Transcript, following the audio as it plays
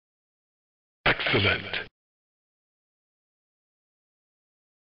Excellent.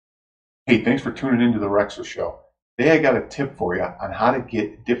 Hey, thanks for tuning into the Rexer Show. Today I got a tip for you on how to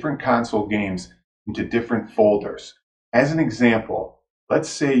get different console games into different folders. As an example, let's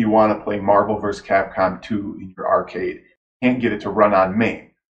say you want to play Marvel vs. Capcom 2 in your arcade. Can't get it to run on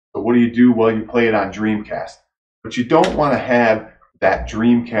MAME. So what do? Well, you play it on Dreamcast. But you don't want to have that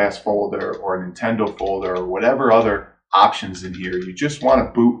Dreamcast folder or a Nintendo folder or whatever other options in here. You just want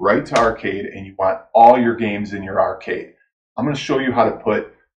to boot right to arcade and you want all your games in your arcade. I'm going to show you how to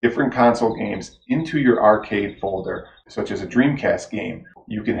put different console games into your arcade folder, such as a Dreamcast game.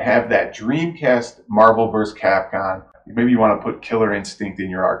 You can have that Dreamcast Marvel vs. Capcom. Maybe you want to put Killer Instinct in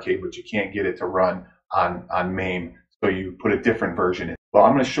your arcade, but you can't get it to run on MAME, so you put a different version in. Well,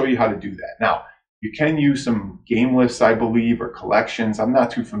 I'm going to show you how to do that. Now, you can use some Gamelist, I believe, or collections. I'm not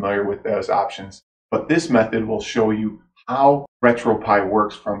too familiar with those options, but this method will show you how Retropie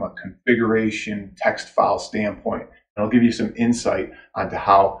works from a configuration text file standpoint. And I'll give you some insight onto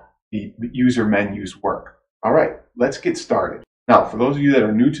how the user menus work. All right, let's get started. Now, for those of you that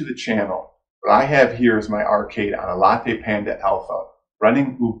are new to the channel, what I have here is my arcade on a Latte Panda Alpha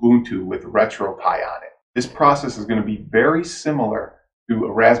running Ubuntu with Retropie on it. This process is going to be very similar to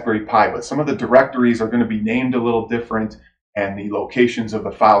a Raspberry Pi, but some of the directories are going to be named a little different and the locations of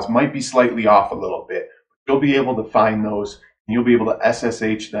the files might be slightly off a little bit. You'll be able to find those and you'll be able to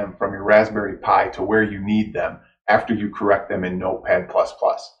SSH them from your Raspberry Pi to where you need them after you correct them in Notepad++.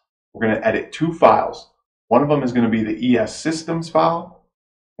 We're going to edit two files. One of them is going to be the ES systems file.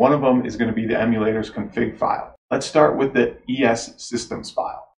 One of them is going to be the emulators config file. Let's start with the ES systems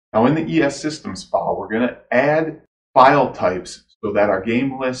file. Now in the ES systems file, we're going to add file types so that our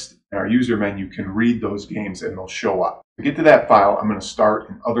game list and our user menu can read those games and they'll show up. To get to that file, I'm going to start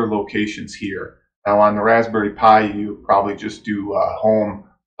in other locations here. Now on the Raspberry Pi, you probably just do home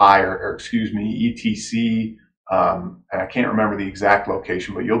Pi or etc. And I can't remember the exact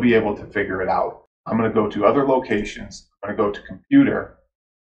location, but you'll be able to figure it out. I'm going to go to other locations. I'm going to go to computer.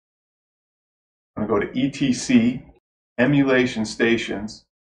 I'm going to go to etc, emulation stations.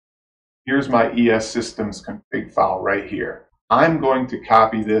 Here's my ES systems config file right here. I'm going to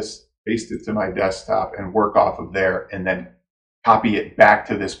copy this, paste it to my desktop, and work off of there, and then copy it back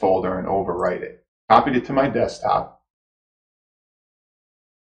to this folder and overwrite it. Copied it to my desktop.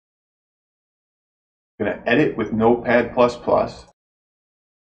 I'm going to edit with Notepad++.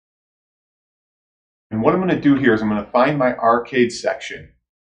 And what I'm going to do here is I'm going to find my arcade section.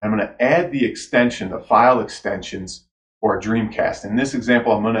 I'm going to add the extension, the file extensions for a Dreamcast. In this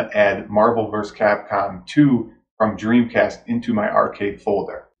example, I'm going to add Marvel vs. Capcom 2 from Dreamcast into my arcade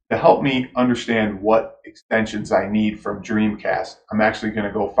folder. To help me understand what extensions I need from Dreamcast, I'm actually going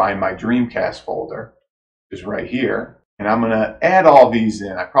to go find my Dreamcast folder, which is right here. And I'm going to add all these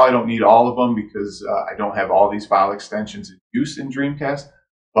in. I probably don't need all of them because I don't have all these file extensions in use in Dreamcast,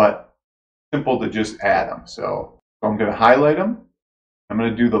 but simple to just add them. So I'm going to highlight them. I'm going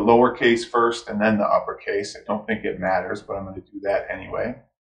to do the lowercase first and then the uppercase. I don't think it matters, but I'm going to do that anyway.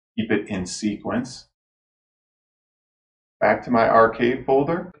 Keep it in sequence. Back to my arcade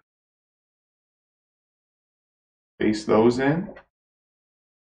folder. Paste those in.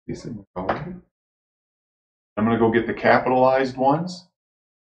 Paste them in. I'm going to go get the capitalized ones.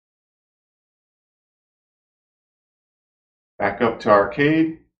 Back up to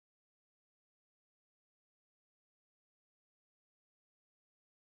arcade.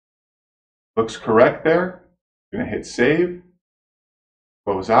 Looks correct there. I'm going to hit save.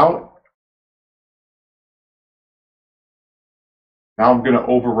 Close out. Now I'm going to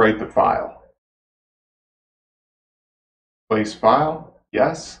overwrite the file. Place file.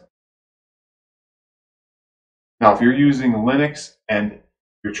 Yes. Now, if you're using Linux and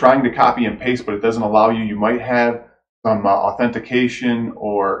you're trying to copy and paste, but it doesn't allow you, you might have some authentication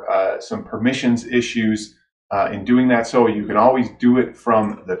or some permissions issues in doing that. So you can always do it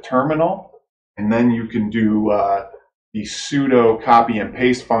from the terminal, and then you can do the sudo copy and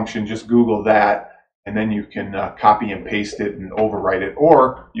paste function. Just Google that, and then you can copy and paste it and overwrite it.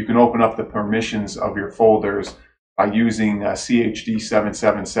 Or you can open up the permissions of your folders by using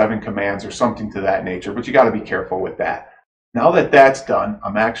CHD777 commands or something to that nature, but you got to be careful with that. Now that that's done,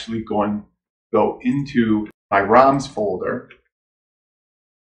 I'm actually going to go into my ROMs folder.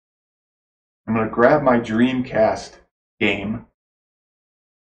 I'm going to grab my Dreamcast game.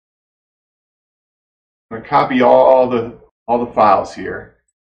 I'm going to copy all the files here.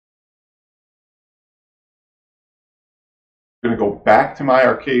 I'm going to go back to my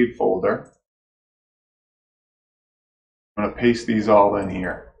arcade folder. I'm going to paste these all in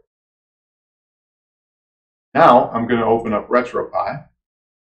here. Now I'm going to open up Retropie.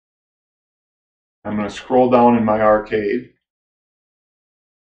 I'm going to scroll down in my arcade.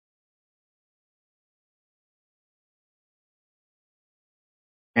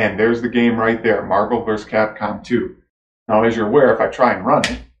 And there's the game right there, Marvel vs. Capcom 2. Now, as you're aware, if I try and run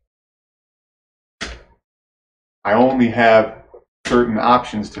it, I only have certain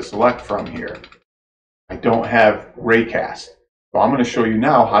options to select from here. I don't have Raycast. So I'm going to show you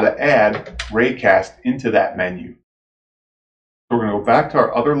now how to add Raycast into that menu. So we're going to go back to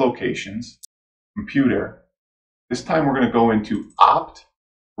our other locations, computer. This time we're going to go into opt,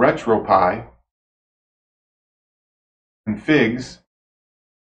 Retropie, configs,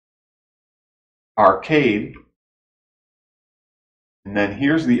 arcade, and then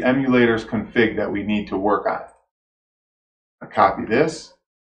here's the emulators config that we need to work on. I copy this,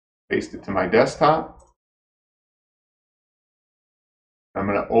 paste it to my desktop. I'm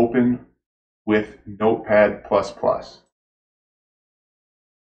going to open with Notepad++.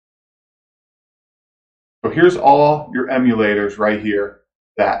 So here's all your emulators right here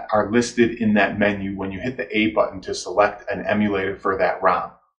that are listed in that menu when you hit the A button to select an emulator for that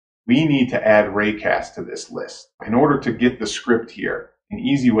ROM. We need to add Raycast to this list. In order to get the script here, an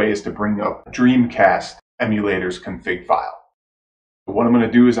easy way is to bring up Dreamcast emulators config file. So what I'm going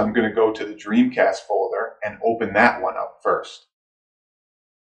to do is I'm going to go to the Dreamcast folder and open that one up first.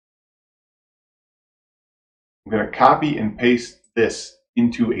 I'm going to copy and paste this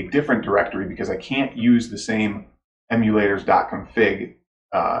into a different directory because I can't use the same emulators.config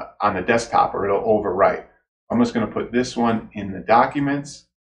on the desktop or it'll overwrite. I'm just going to put this one in the documents.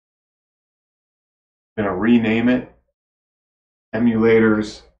 I'm going to rename it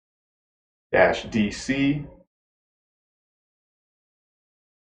emulators-dc.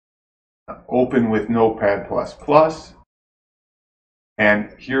 Open with Notepad++.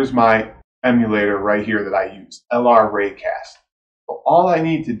 And here's my emulator right here that I use, LR Raycast. So all I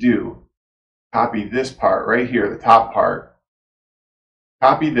need to do, copy this part right here, the top part,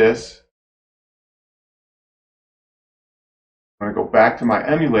 copy this. I'm going to go back to my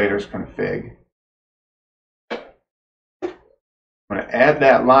emulators config. I'm going to add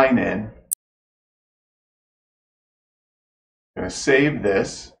that line in. I'm going to save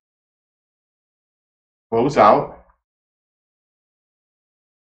this, close out.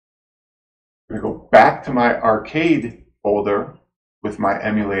 I'm going to go back to my arcade folder with my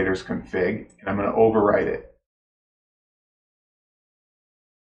emulators config, and I'm going to overwrite it.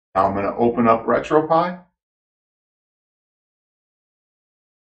 Now I'm going to open up Retropie.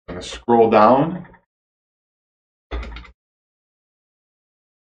 I'm going to scroll down.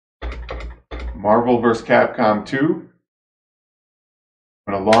 Marvel vs. Capcom 2.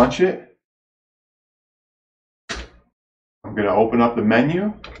 I'm going to launch it. I'm going to open up the menu.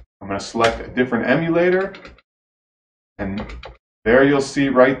 I'm going to select a different emulator. And there you'll see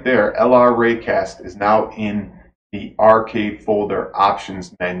right there, LR Raycast is now in the arcade folder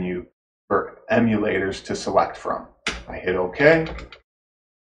options menu for emulators to select from. I hit OK.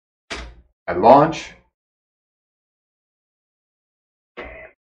 I launch.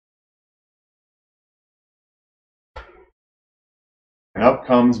 And up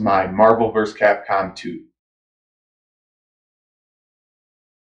comes my Marvel vs. Capcom 2.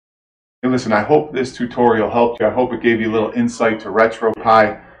 Hey, listen, I hope this tutorial helped you. I hope it gave you a little insight to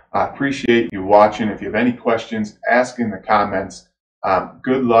Retropie. I appreciate you watching. If you have any questions, ask in the comments.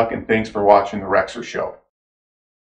 Good luck and thanks for watching The Rexer Show.